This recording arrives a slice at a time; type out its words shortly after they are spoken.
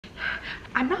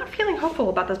I'm not feeling hopeful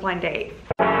about this blind date.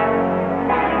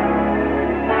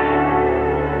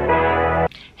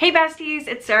 Hey besties,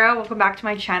 it's Sarah. Welcome back to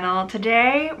my channel.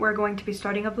 Today we're going to be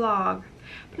starting a vlog,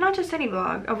 but not just any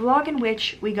vlog, a vlog in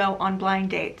which we go on blind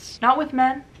dates. Not with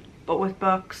men, but with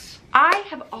books. I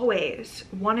have always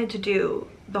wanted to do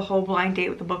the whole blind date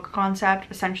with a book concept,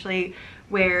 essentially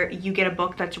where you get a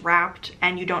book that's wrapped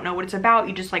and you don't know what it's about.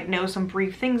 You just like know some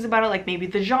brief things about it, like maybe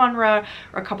the genre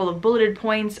or a couple of bulleted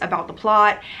points about the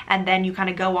plot, and then you kind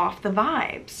of go off the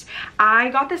vibes. I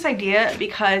got this idea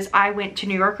because I went to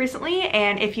New York recently,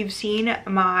 and if you've seen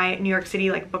my New York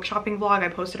City like book shopping vlog, I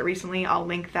posted it recently. I'll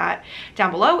link that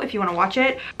down below if you want to watch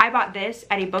it. I bought this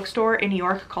at a bookstore in New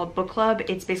York called Book Club.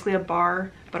 It's basically a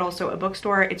bar but also a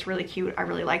bookstore. It's really cute. I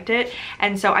really liked it.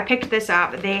 And so I picked this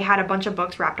up. They had a bunch of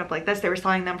books wrapped up like this. They were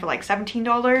selling them for like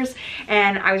 $17.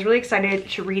 And I was really excited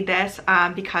to read this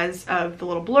because of the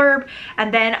little blurb.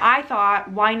 And then I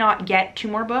thought, why not get 2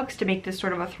 more books to make this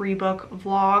sort of a 3-book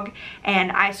vlog?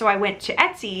 And so I went to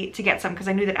Etsy to get some because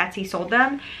I knew that Etsy sold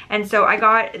them. And so I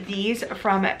got these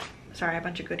from, sorry, a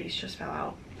bunch of goodies just fell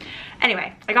out.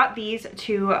 Anyway, I got these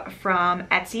 2 from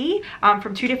Etsy,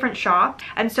 from 2 different shops.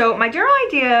 And so my general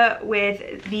idea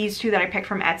with these 2 that I picked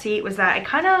from Etsy was that I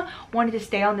kind of wanted to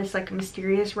stay on this like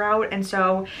mysterious route. And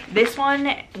so this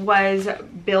one was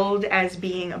billed as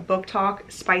being a book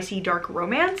talk, spicy, dark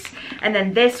romance. And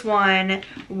then this one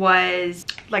was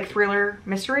like thriller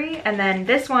mystery. And then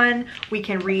this one, we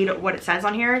can read what it says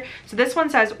on here. So this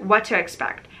one says, what to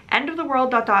expect. End of the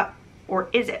world, ... or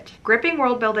is it? Gripping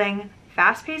world building,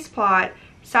 fast-paced plot,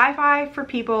 sci-fi for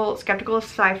people skeptical of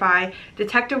sci-fi,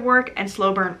 detective work, and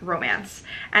slow burn romance.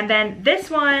 And then this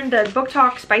one, the book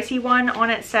talk spicy one on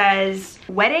it says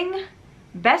wedding,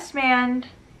 best man,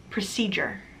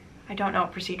 procedure. I don't know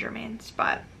what procedure means,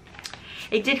 but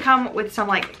it did come with some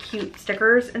like cute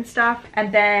stickers and stuff.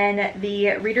 And then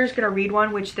the reader's gonna read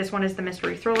one, which this one is the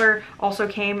mystery thriller, also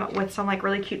came with some like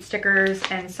really cute stickers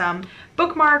and some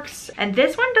bookmarks. And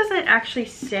this one doesn't actually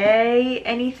say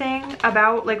anything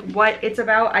about like what it's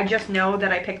about. I just know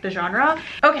that I picked the genre.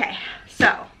 Okay,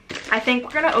 so I think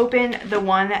we're gonna open the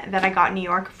one that I got in New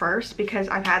York first because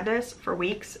I've had this for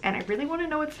weeks and I really want to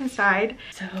know what's inside.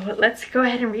 So let's go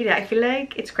ahead and read it. I feel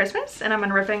like it's Christmas and I'm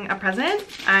unwrapping a present.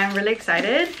 I'm really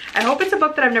excited. I hope it's a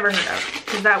book that I've never heard of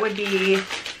because that would be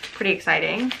pretty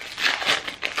exciting.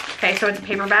 Okay, so it's a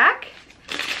paperback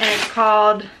and it's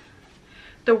called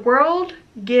The World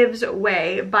Gives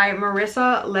Way by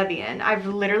Marissa Levian. I've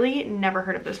literally never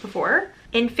heard of this before.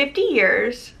 In 50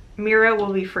 years, Mira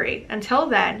will be free. Until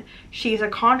then, she's a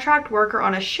contract worker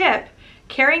on a ship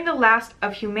carrying the last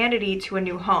of humanity to a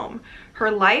new home.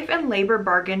 Her life and labor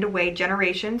bargained away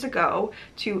generations ago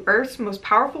to Earth's most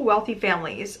powerful wealthy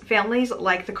families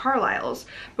like the Carlyles.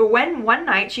 But when one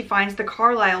night she finds the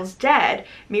Carlyles dead,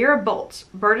 Mira bolts,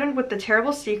 burdened with the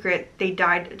terrible secret they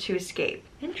died to escape.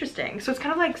 Interesting. So it's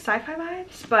kind of like sci-fi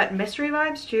vibes, but mystery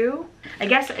vibes too. I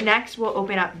guess next we'll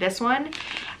open up this one.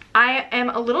 I am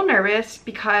a little nervous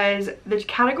because the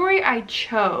category I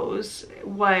chose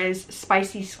was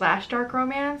spicy / dark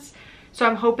romance. So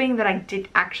I'm hoping that I did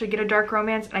actually get a dark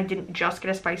romance and I didn't just get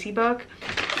a spicy book.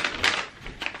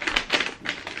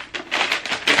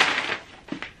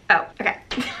 Oh, okay.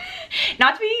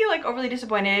 Not to be like overly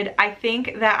disappointed, I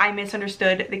think that I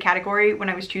misunderstood the category when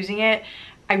I was choosing it.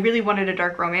 I really wanted a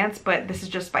dark romance, but this is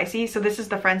just spicy. So this is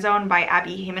The Friend Zone by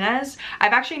Abby Jimenez.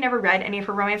 I've actually never read any of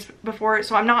her romance before,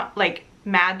 so I'm not like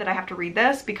mad that I have to read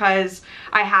this because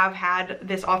I have had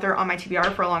this author on my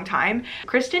TBR for a long time.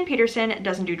 Kristen Peterson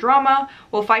doesn't do drama,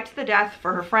 will fight to the death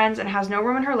for her friends, and has no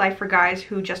room in her life for guys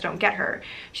who just don't get her.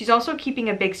 She's also keeping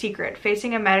a big secret,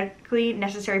 facing a medically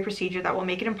necessary procedure that will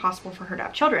make it impossible for her to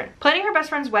have children. Planning her best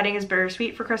friend's wedding is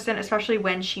bittersweet for Kristen, especially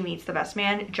when she meets the best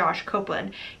man, Josh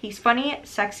Copeland. He's funny,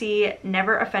 sexy,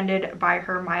 never offended by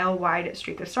her mile-wide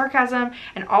streak of sarcasm,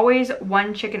 and always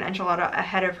one chicken enchilada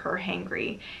ahead of her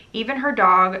hangry. Even her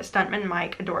dog, Stuntman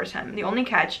Mike, adores him. The only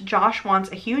catch, Josh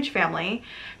wants a huge family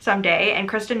someday, and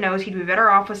Kristen knows he'd be better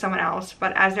off with someone else,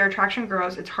 but as their attraction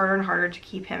grows, it's harder and harder to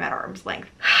keep him at arm's length.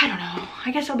 I don't know.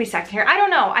 I guess I'll be sexy here. I don't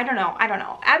know.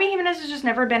 Abby Jimenez has just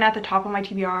never been at the top of my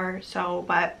TBR, so,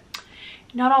 but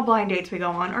not all blind dates we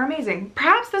go on are amazing.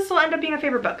 Perhaps this will end up being a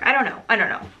favorite book. I don't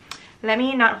know. Let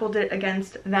me not hold it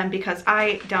against them because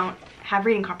I don't have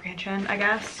reading comprehension, I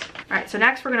guess. All right, so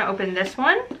next we're gonna open this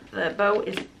one. The bow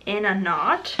is in a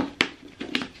knot.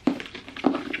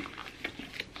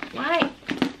 Why?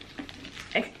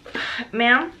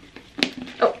 Ma'am,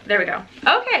 Oh, there we go.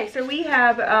 Okay, so we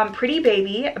have Pretty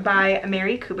Baby by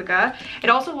Mary Kubica. It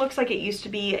also looks like it used to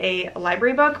be a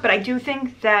library book, but I do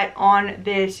think that on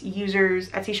this user's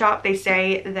Etsy shop, they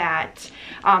say that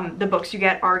the books you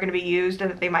get are going to be used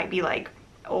and that they might be like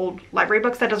old library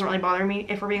books. That doesn't really bother me,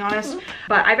 if we're being honest.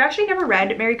 But I've actually never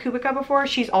read Mary Kubica before.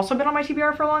 She's also been on my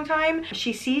TBR for a long time.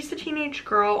 She sees the teenage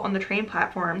girl on the train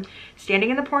platform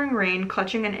standing in the pouring rain,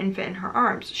 clutching an infant in her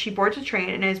arms. She boards the train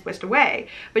and is whisked away,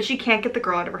 but she can't get the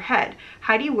girl out of her head.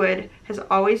 Heidi Wood has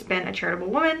always been a charitable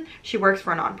woman. She works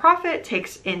for a nonprofit,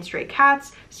 takes in stray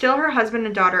cats. Still, her husband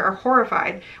and daughter are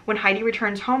horrified when Heidi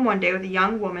returns home one day with a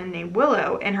young woman named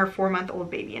Willow and her 4-month-old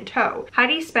baby in tow.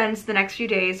 Heidi spends the next few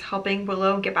days helping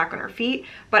Willow get back on her feet,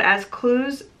 but as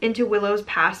clues into Willow's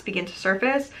past begin to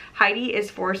surface, Heidi is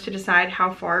forced to decide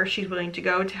how far she's willing to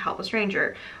go to help a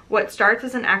stranger. What starts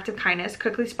as an act of kindness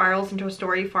quickly spirals into a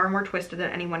story far more twisted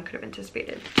than anyone could have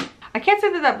anticipated. I can't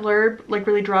say that that blurb like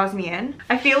really draws me in.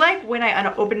 I feel like when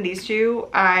I opened these two,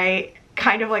 I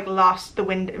kind of like lost the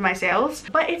wind in my sails,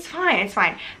 but it's fine, it's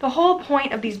fine. The whole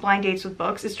point of these blind dates with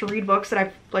books is to read books that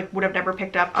I like would have never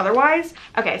picked up otherwise.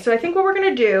 Okay, so I think what we're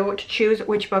gonna do to choose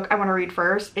which book I want to read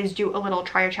first is do a little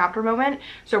try a chapter moment.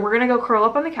 So we're gonna go curl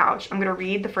up on the couch. I'm gonna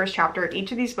read the first chapter of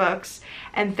each of these books,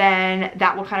 and then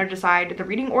that will kind of decide the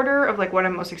reading order of like what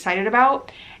I'm most excited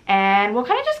about, and we'll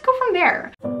kind of just go from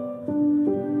there.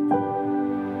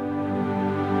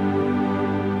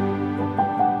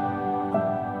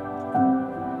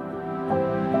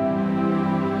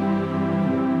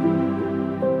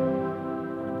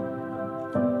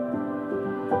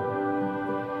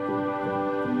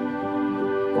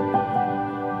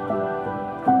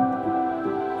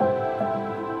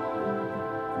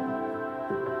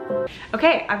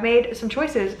 Okay, I've made some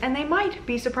choices and they might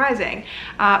be surprising.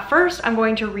 First, I'm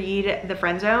going to read The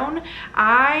Friend Zone.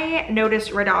 I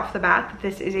noticed right off the bat that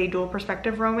this is a dual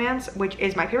perspective romance, which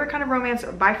is my favorite kind of romance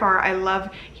by far. I love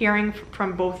hearing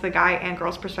from both the guy and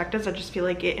girl's perspectives. I just feel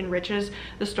like it enriches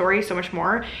the story so much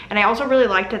more. And I also really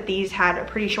liked that these had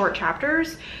pretty short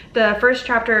chapters. The first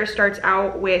chapter starts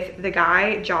out with the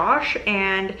guy, Josh,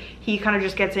 and he kind of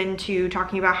just gets into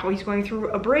talking about how he's going through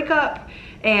a breakup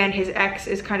and his ex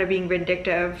is kind of being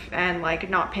vindictive and like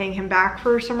not paying him back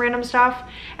for some random stuff.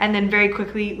 And then very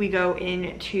quickly we go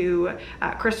into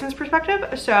Kristen's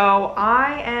perspective. So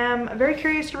I am very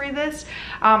curious to read this.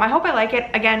 I hope I like it.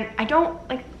 Again, I don't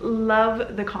like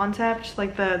love the concept,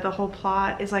 like the whole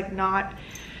plot is like not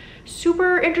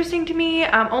super interesting to me,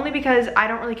 only because I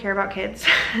don't really care about kids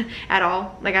at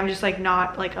all. Like I'm just like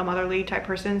not like a motherly type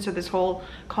person, so this whole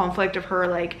conflict of her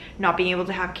like not being able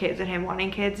to have kids and him wanting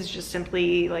kids is just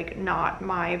simply like not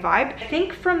my vibe. I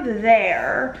think from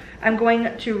there I'm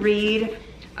going to read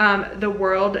The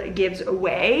World Gives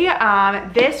Away.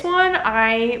 This one,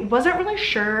 I wasn't really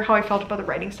sure how I felt about the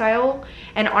writing style,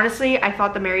 and honestly I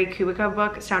thought the Mary Kubica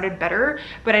book sounded better,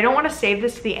 but I don't want to save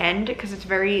this to the end because it's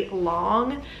very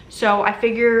long, so I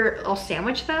figure I'll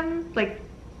sandwich them. Like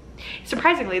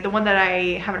surprisingly, the one that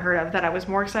I haven't heard of that I was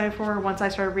more excited for once I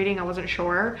started reading, I wasn't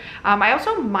sure. I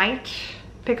also might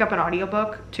pick up an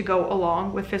audiobook to go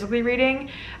along with physically reading,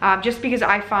 just because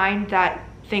I find that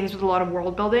things with a lot of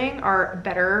world building are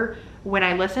better when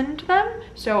I listen to them.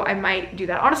 So I might do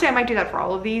that. Honestly, I might do that for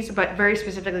all of these, but very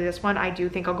specifically this one, I do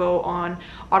think I'll go on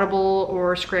Audible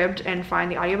or Scribd and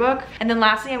find the audiobook. And then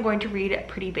lastly, I'm going to read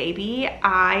Pretty Baby.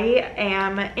 I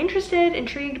am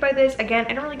intrigued by this. Again,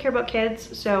 I don't really care about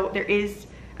kids, so there is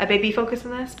a baby focus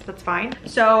in this, but that's fine.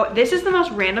 So this is the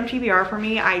most random TBR for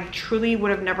me. I truly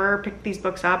would have never picked these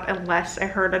books up unless I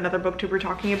heard another booktuber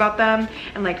talking about them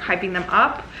and like hyping them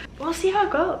up. We'll see how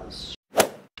it goes.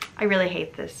 I really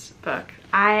hate this book.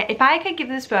 If I could give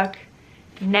this book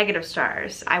negative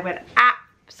stars, I would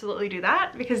absolutely do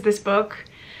that, because this book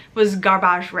was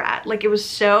garbage rat. Like it was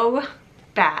so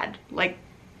bad. Like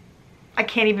I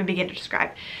can't even begin to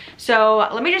describe. So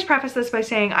let me just preface this by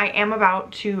saying I am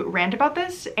about to rant about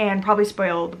this and probably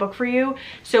spoil the book for you.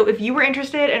 So if you were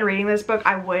interested in reading this book,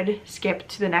 I would skip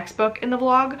to the next book in the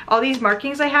vlog. All these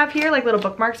markings I have here, like little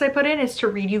bookmarks I put in, is to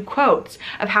read you quotes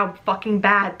of how fucking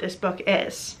bad this book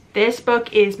is. This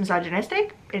book is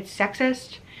misogynistic, it's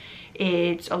sexist,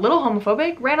 it's a little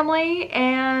homophobic randomly,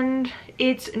 and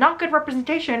it's not good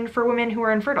representation for women who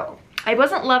are infertile. I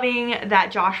wasn't loving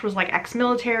that Josh was like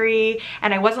ex-military,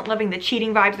 and I wasn't loving the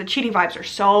cheating vibes. The cheating vibes are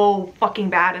so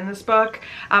fucking bad in this book,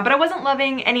 but I wasn't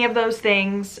loving any of those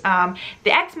things. The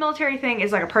ex-military thing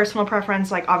is like a personal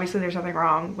preference. Like obviously there's nothing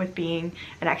wrong with being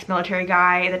an ex-military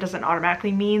guy. That doesn't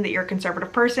automatically mean that you're a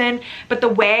conservative person, but the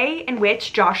way in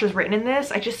which Josh is written in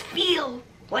this, I just feel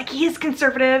Like, he is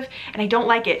conservative and I don't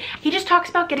like it. He just talks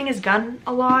about getting his gun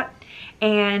a lot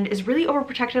and is really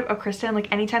overprotective of Kristen.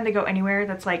 Like, anytime they go anywhere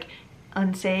that's like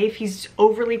unsafe, he's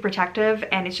overly protective,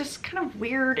 and it's just kind of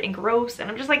weird and gross, and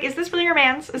I'm just like, is this really your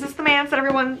mans? Is this the mans that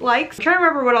everyone likes? I'm trying to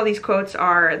remember what all these quotes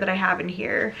are that I have in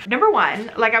here. Number one,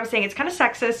 like I was saying, it's kind of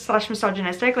sexist slash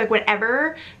misogynistic. Like,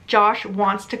 whenever Josh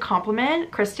wants to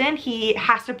compliment Kristen, he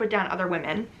has to put down other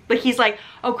women. Like, he's like,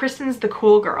 oh, Kristen's the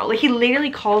cool girl. Like, he literally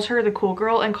calls her the cool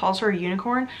girl and calls her a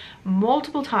unicorn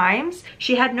multiple times.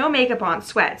 She had no makeup on,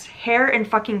 sweats, hair and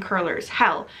fucking curlers.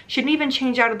 Hell, she didn't even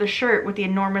change out of the shirt with the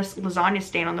enormous lasagna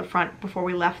stain on the front before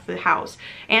we left the house.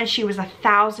 And she was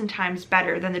 1,000 times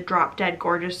better than the drop dead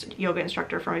gorgeous yoga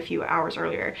instructor from a few hours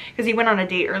earlier. Because he went on a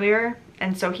date earlier,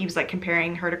 and so he was like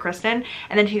comparing her to Kristen.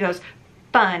 And then he goes,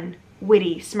 fun,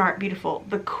 witty, smart, beautiful,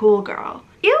 the cool girl.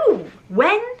 Ew!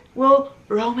 When will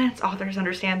romance authors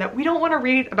understand that we don't want to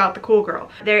read about the cool girl?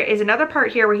 There is another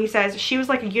part here where he says she was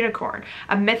like a unicorn,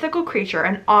 a mythical creature,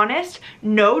 an honest,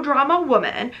 no drama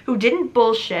woman who didn't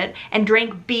bullshit and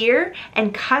drank beer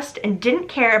and cussed and didn't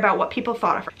care about what people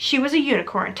thought of her. She was a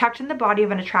unicorn tucked in the body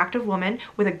of an attractive woman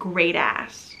with a great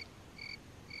ass.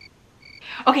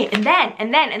 Okay, and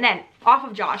then off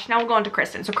of Josh, now we'll go on to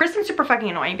Kristen. So Kristen's super fucking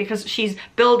annoying because she's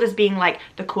billed as being like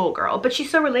the cool girl, but she's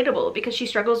so relatable because she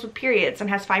struggles with periods and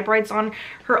has fibroids on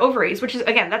her ovaries, which is,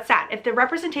 again, that's sad. If the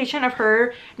representation of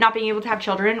her not being able to have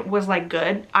children was like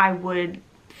good, I would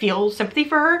feel sympathy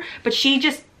for her, but she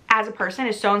just, as a person,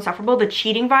 is so insufferable. The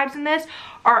cheating vibes in this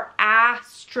are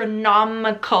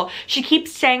astronomical. She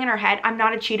keeps saying in her head, I'm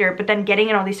not a cheater, but then getting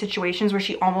in all these situations where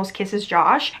she almost kisses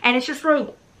Josh, and it's just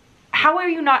like, how are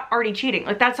you not already cheating?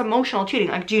 Like, that's emotional cheating.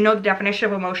 Like, do you know the definition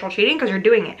of emotional cheating? Because you're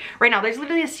doing it right now. There's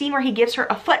literally a scene where he gives her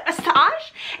a foot massage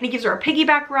and he gives her a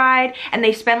piggyback ride, and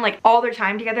they spend like all their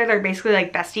time together. They're basically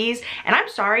like besties. And I'm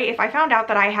sorry, if I found out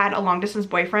that I had a long distance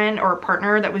boyfriend or a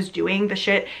partner that was doing the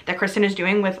shit that Kristen is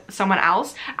doing with someone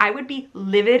else, I would be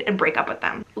livid and break up with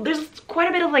them. There's quite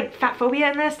a bit of like fat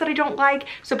phobia in this that I don't like.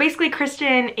 So basically,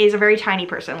 Kristen is a very tiny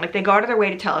person. Like, they go out of their way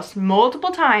to tell us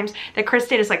multiple times that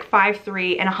Kristen is like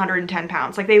 5'3" and 110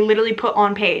 pounds. Like, they literally put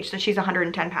on page that she's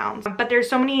 110 pounds. But there's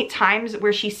so many times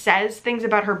where she says things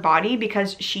about her body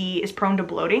because she is prone to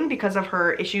bloating because of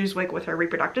her issues like with her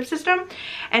reproductive system.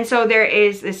 And so there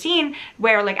is this scene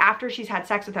where, like, after she's had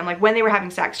sex with him, like when they were having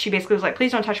sex, she basically was like,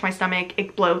 please don't touch my stomach,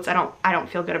 it bloats, I don't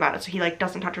feel good about it. So he like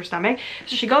doesn't touch her stomach.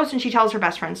 So she goes and she tells her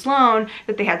best friend Sloan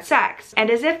that they had sex. And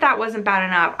as if that wasn't bad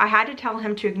enough, I had to tell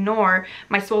him to ignore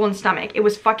my swollen stomach. It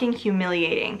was fucking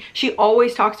humiliating. She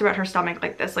always talks about her stomach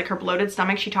like this, like her bloated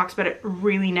stomach. She talks about it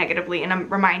really negatively, and I'm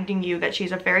reminding you that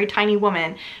she's a very tiny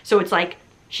woman, so it's like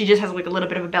she just has like a little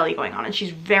bit of a belly going on, and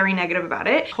she's very negative about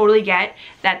it. Totally get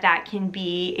that that can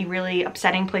be a really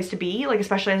upsetting place to be, like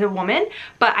especially as a woman,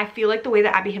 but I feel like the way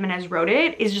that Abby Jimenez wrote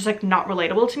it is just like not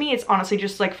relatable to me. It's honestly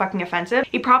just like fucking offensive.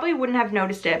 He probably wouldn't have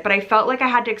noticed it, but I felt like I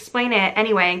had to explain it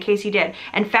anyway in case he did,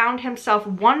 and found himself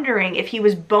wondering if he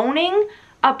was boning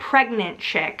a pregnant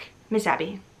chick. Miss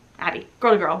Abby,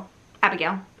 girly girl,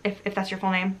 Abigail, if that's your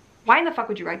full name. Why in the fuck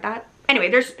would you write that? Anyway,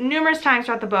 there's numerous times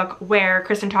throughout the book where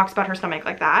Kristen talks about her stomach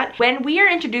like that. When we are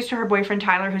introduced to her boyfriend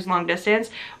Tyler, who's long distance,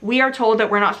 we are told that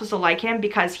we're not supposed to like him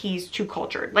because he's too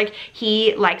cultured. Like,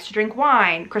 he likes to drink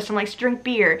wine, Kristen likes to drink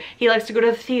beer, he likes to go to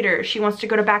the theater, she wants to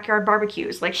go to backyard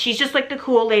barbecues. Like, she's just like the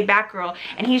cool laid back girl,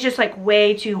 and he's just like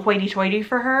way too hoity-toity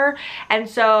for her. And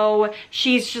so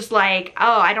she's just like,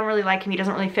 oh, I don't really like him, he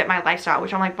doesn't really fit my lifestyle,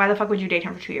 which I'm like, why the fuck would you date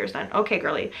him for 2 years then? Okay,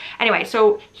 girly. Anyway,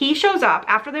 so he shows up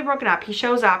after they've broken up. He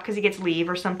shows up because he gets leave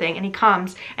or something, and he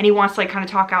comes and he wants to like kind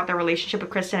of talk out their relationship with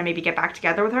Kristen and maybe get back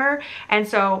together with her. And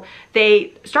so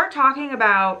they start talking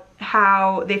about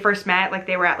how they first met, like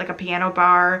they were at like a piano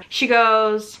bar. She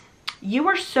goes, you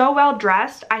were so well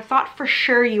dressed, I thought for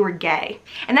sure you were gay.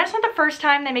 And that's not the first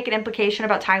time they make an implication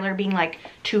about Tyler being like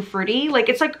too fruity. Like,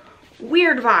 it's like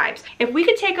weird vibes. If we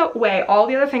could take away all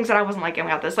the other things that I wasn't liking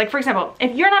about this, like for example,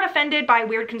 if you're not offended by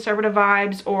weird conservative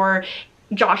vibes, or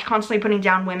Josh constantly putting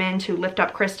down women to lift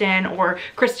up Kristen, or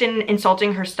Kristen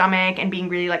insulting her stomach and being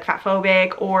really like fat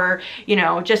phobic, or, you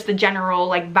know, just the general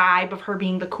like vibe of her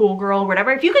being the cool girl,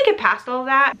 whatever. If you could get past all of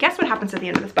that, guess what happens at the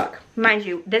end of this book? Mind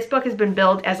you, this book has been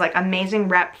billed as like amazing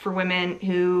rep for women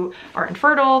who are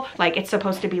infertile. Like, it's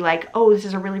supposed to be like, oh, this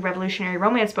is a really revolutionary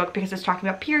romance book because it's talking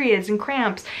about periods and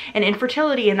cramps and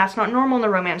infertility, and that's not normal in the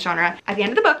romance genre. At the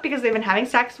end of the book, because they've been having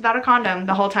sex without a condom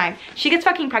the whole time, she gets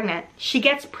fucking pregnant. She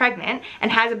gets pregnant and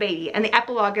has a baby, and the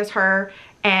epilogue is her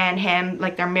and him,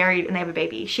 like they're married and they have a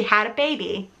baby. She had a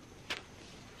baby.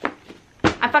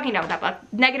 I'm fucking done with that book.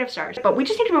 Negative stars. But we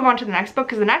just need to move on to the next book,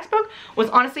 because the next book was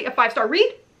honestly a 5-star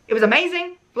read. It was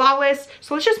amazing. flawless.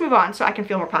 So let's just move on so I can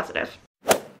feel more positive.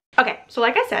 Okay, so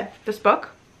like I said, this book,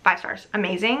 5 stars,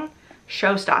 amazing,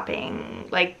 show-stopping,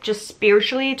 like just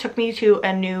spiritually took me to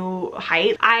a new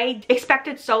height. I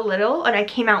expected so little and I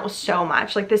came out with so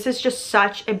much. Like, this is just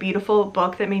such a beautiful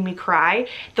book that made me cry.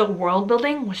 The world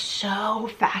building was so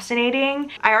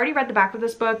fascinating. I already read the back of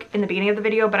this book in the beginning of the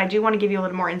video, but I do want to give you a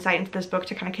little more insight into this book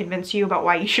to kind of convince you about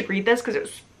why you should read this, because it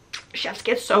was chef's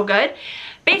kiss so good.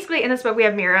 Basically, in this book we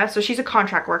have Mira. So she's a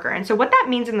contract worker, and so what that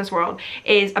means in this world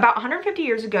is about 150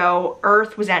 years ago,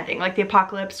 Earth was ending, like the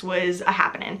apocalypse was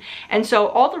happening, and so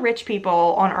all the rich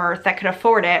people on Earth that could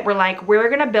afford it were like, we're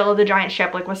gonna build a giant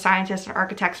ship, like with scientists and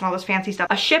architects and all this fancy stuff,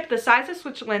 a ship the size of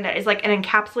Switzerland that is like an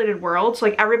encapsulated world. So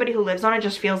like everybody who lives on it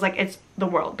just feels like it's the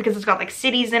world, because it's got like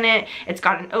cities in it, it's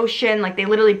got an ocean, like they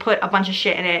literally put a bunch of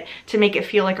shit in it to make it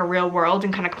feel like a real world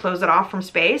and kind of close it off from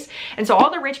space. And so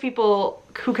all the rich people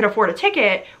who could afford a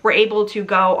ticket were able to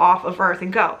go off of Earth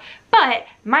and go. But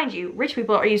mind you, rich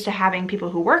people are used to having people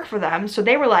who work for them, so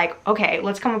they were like, okay,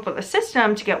 let's come up with a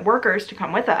system to get workers to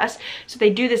come with us. So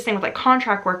they do this thing with like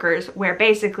contract workers, where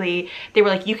basically they were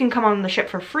like, you can come on the ship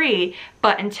for free,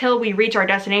 but until we reach our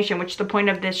destination, which the point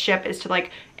of this ship is to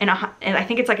like, and I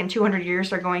think it's like in 200 years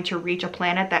they're going to reach a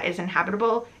planet that is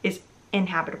inhabitable,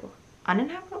 inhabitable.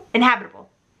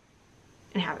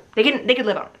 They could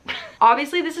live on it.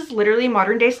 Obviously, this is literally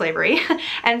modern day slavery.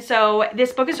 And so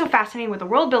this book is so fascinating with the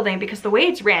world building, because the way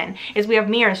it's written is we have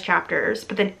Mira's chapters,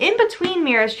 but then in between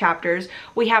Mira's chapters,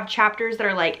 we have chapters that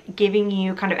are like giving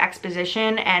you kind of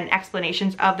exposition and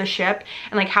explanations of the ship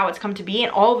and like how it's come to be.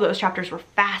 And all of those chapters were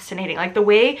fascinating. Like the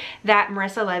way that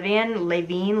Marissa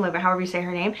Levine, however you say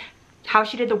her name, how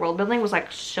she did the world building was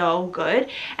like so good.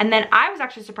 And then I was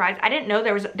actually surprised, I didn't know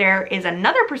there is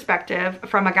another perspective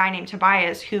from a guy named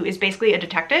Tobias, who is basically a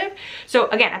detective. So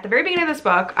again, at the very beginning of this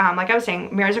book, like I was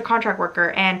saying, Mira's a contract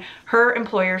worker and her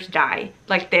employers die.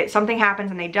 Like something happens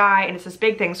and they die, and it's this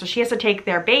big thing, so she has to take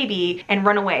their baby and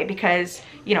run away because,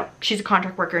 you know, she's a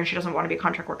contract worker and she doesn't want to be a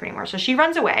contract worker anymore. So she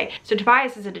runs away. So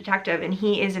Tobias is a detective and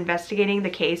he is investigating the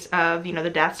case of, you know, the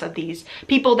deaths of these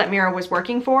people that Mira was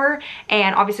working for,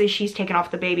 and obviously she's taken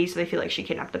off the baby, so they feel like she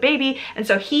kidnapped the baby, and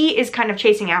so he is kind of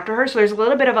chasing after her. So there's a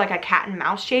little bit of like a cat and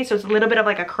mouse chase, so it's a little bit of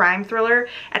like a crime thriller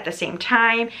at the same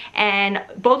time. And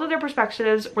both of their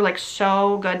perspectives were like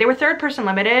so good. They were third person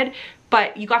limited,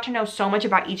 but you got to know so much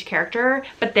about each character.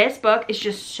 But this book is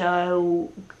just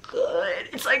so good.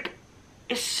 It's like,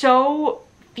 it's so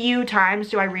few times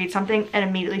do I read something and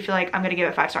immediately feel like I'm gonna give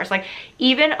it 5 stars. Like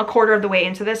even a quarter of the way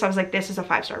into this, I was like, this is a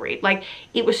 5-star read. Like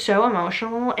it was so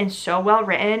emotional and so well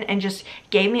written and just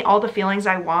gave me all the feelings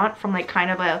I want from like kind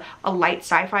of a light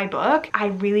sci-fi book. I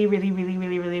really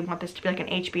want this to be like an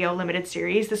HBO limited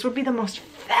series. This would be the most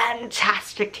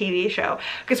fantastic TV show,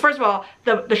 because first of all,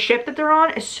 the ship that they're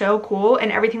on is so cool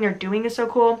and everything they're doing is so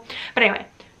cool. But anyway,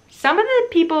 some of the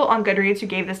people on Goodreads who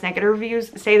gave this negative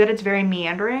reviews say that it's very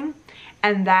meandering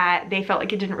and that they felt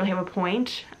like it didn't really have a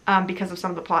point because of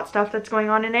some of the plot stuff that's going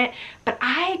on in it. But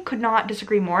I could not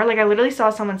disagree more. Like I literally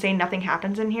saw someone say nothing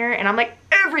happens in here, and I'm like,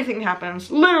 everything happens,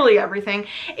 literally everything.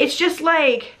 It's just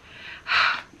like,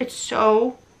 it's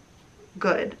so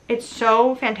good. It's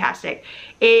so fantastic.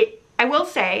 I will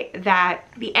say that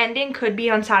the ending could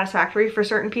be unsatisfactory for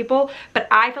certain people, but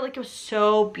I felt like it was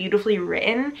so beautifully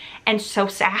written and so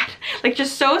sad. Like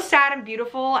just so sad and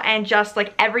beautiful, and just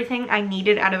like everything I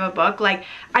needed out of a book. Like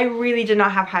I really did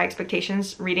not have high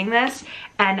expectations reading this,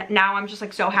 and now I'm just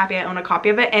like so happy I own a copy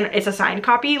of it, and it's a signed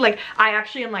copy. Like I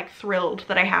actually am like thrilled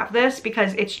that I have this,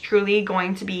 because it's truly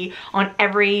going to be on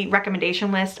every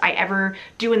recommendation list I ever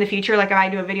do in the future. Like if I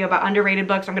do a video about underrated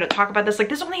books, I'm going to talk about this. Like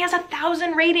this only has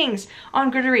 1,000 ratings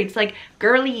on Goodreads. Like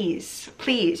girlies,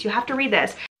 please, you have to read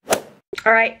this.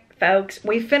 All right, folks,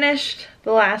 we finished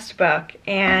the last book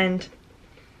and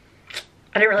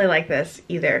I didn't really like this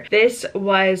either. This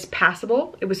was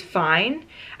passable. It was fine.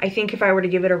 I think if I were to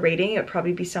give it a rating, it would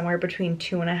probably be somewhere between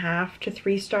 2.5 to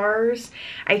 3 stars.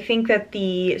 I think that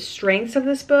the strengths of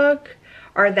this book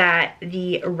are that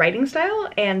the writing style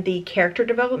and the character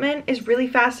development is really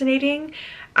fascinating.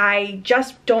 I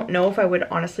just don't know if I would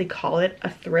honestly call it a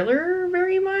thriller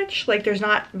very much. Like there's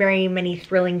not very many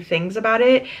thrilling things about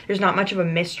it. There's not much of a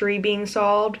mystery being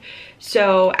solved.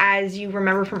 So as you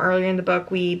remember from earlier in the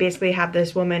book, we basically have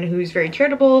this woman who's very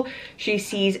charitable. She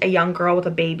sees a young girl with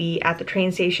a baby at the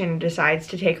train station and decides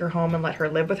to take her home and let her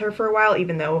live with her for a while,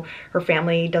 even though her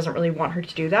family doesn't really want her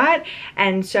to do that.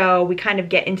 And so we kind of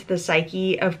get into the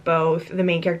psyche of both the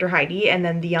main character Heidi and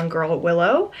then the young girl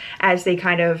Willow as they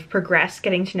kind of progress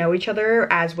getting to know each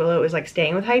other, as Willow is like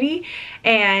staying with Heidi.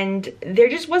 And there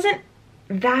just wasn't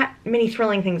that many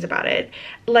thrilling things about it.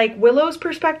 Like, Willow's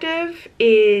perspective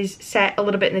is set a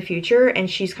little bit in the future, and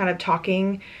she's kind of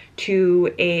talking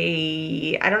to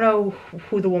I don't know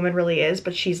who the woman really is,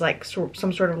 but she's like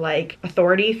some sort of like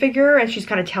authority figure, and she's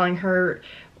kind of telling her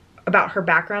about her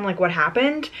background, like what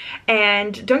happened.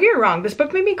 And don't get me wrong, this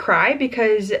book made me cry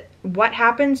because what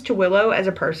happens to Willow as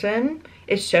a person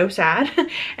is so sad.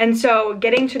 And so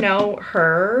getting to know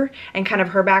her and kind of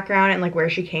her background and like where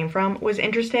she came from was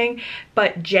interesting.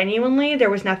 But genuinely, there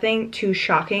was nothing too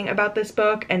shocking about this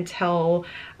book until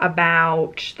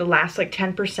about the last like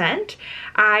 10%.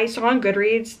 I saw on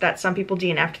Goodreads that some people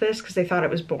DNF'd this because they thought it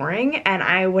was boring, and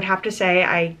I would have to say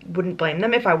I wouldn't blame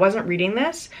them. If I wasn't reading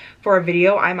this for a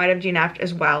video, I might have DNF'd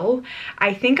as well.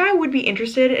 I think I would be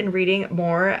interested in reading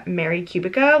more Mary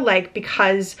Kubica, like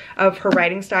because of her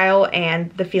writing style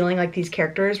and the feeling like these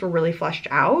characters were really fleshed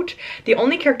out. The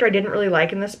only character I didn't really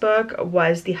like in this book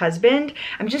was the husband.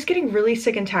 I'm just getting really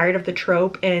sick and tired of the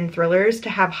trope in thrillers to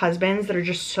have husbands that are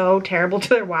just so terrible to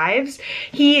their wives.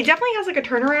 He definitely has like a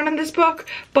turnaround in this book,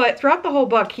 but throughout the whole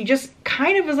book, he just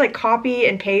kind of was like copy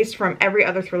and paste from every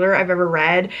other thriller I've ever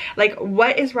read. Like,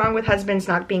 what is wrong with husbands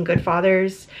not being good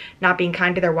fathers, not being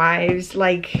kind to their wives?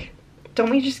 Like, don't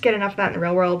we just get enough of that in the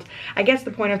real world? I guess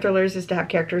the point of thrillers is to have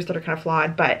characters that are kind of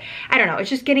flawed, but I don't know, it's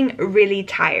just getting really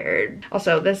tired.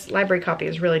 Also, this library copy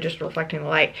is really just reflecting the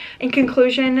light. In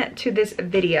conclusion to this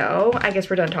video, I guess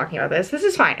we're done talking about this. This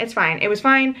is fine, it's fine. It was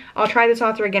fine. I'll try this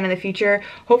author again in the future.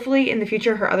 Hopefully in the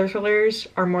future her other thrillers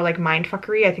are more like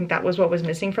mindfuckery. I think that was what was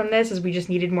missing from this, is we just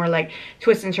needed more like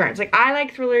twists and turns. Like, I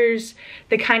like thrillers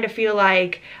that kind of feel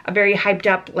like a very hyped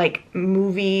up like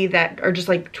movie that are just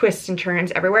like twists and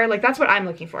turns everywhere. Like, that's what I'm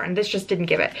looking for, and this just didn't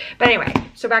give it. But anyway,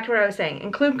 so back to what I was saying.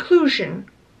 In conclusion,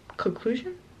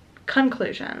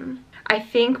 I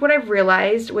think what I've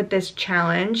realized with this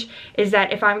challenge is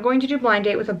that if I'm going to do blind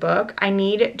date with a book, I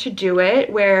need to do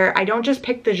it where I don't just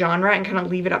pick the genre and kind of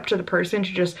leave it up to the person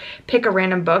to just pick a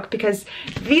random book, because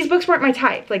these books weren't my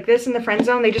type. Like this and The Friend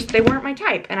Zone, they weren't my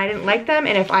type, and I didn't like them.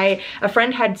 And if a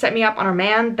friend had set me up on a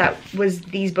man that was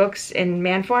these books in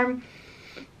man form,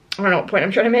 I don't know what point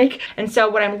I'm trying to make. And so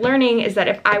what I'm learning is that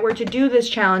if I were to do this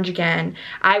challenge again,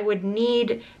 I would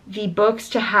need the books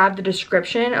to have the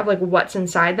description of like what's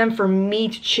inside them for me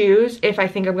to choose if I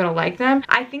think I'm gonna like them.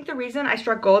 I think the reason I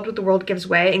struck gold with The World Gives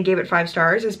Way and gave it 5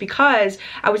 stars is because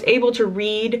I was able to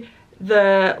read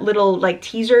the little like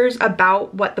teasers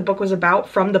about what the book was about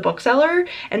from the bookseller,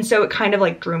 and so it kind of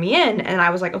like drew me in, and I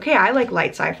was like, okay, I like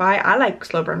light sci-fi, I like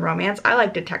slow burn romance, I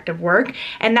like detective work,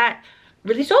 and that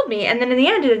really sold me. And then in the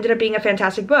end, it ended up being a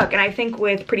fantastic book. And I think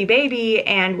with Pretty Baby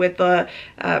and with the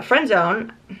Friend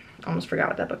Zone, almost forgot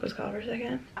what that book was called for a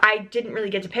second. I didn't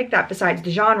really get to pick that besides the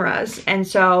genres. And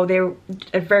so they were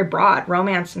very broad.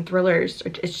 Romance and thrillers,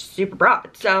 it's super broad.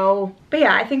 So, but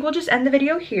yeah, I think we'll just end the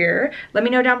video here. Let me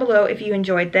know down below if you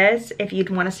enjoyed this, if you'd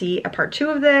want to see a part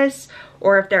 2 of this,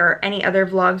 or if there are any other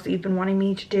vlogs that you've been wanting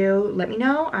me to do, let me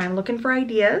know. I'm looking for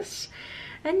ideas.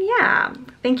 And yeah,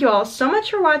 thank you all so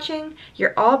much for watching.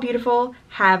 You're all beautiful.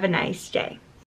 Have a nice day.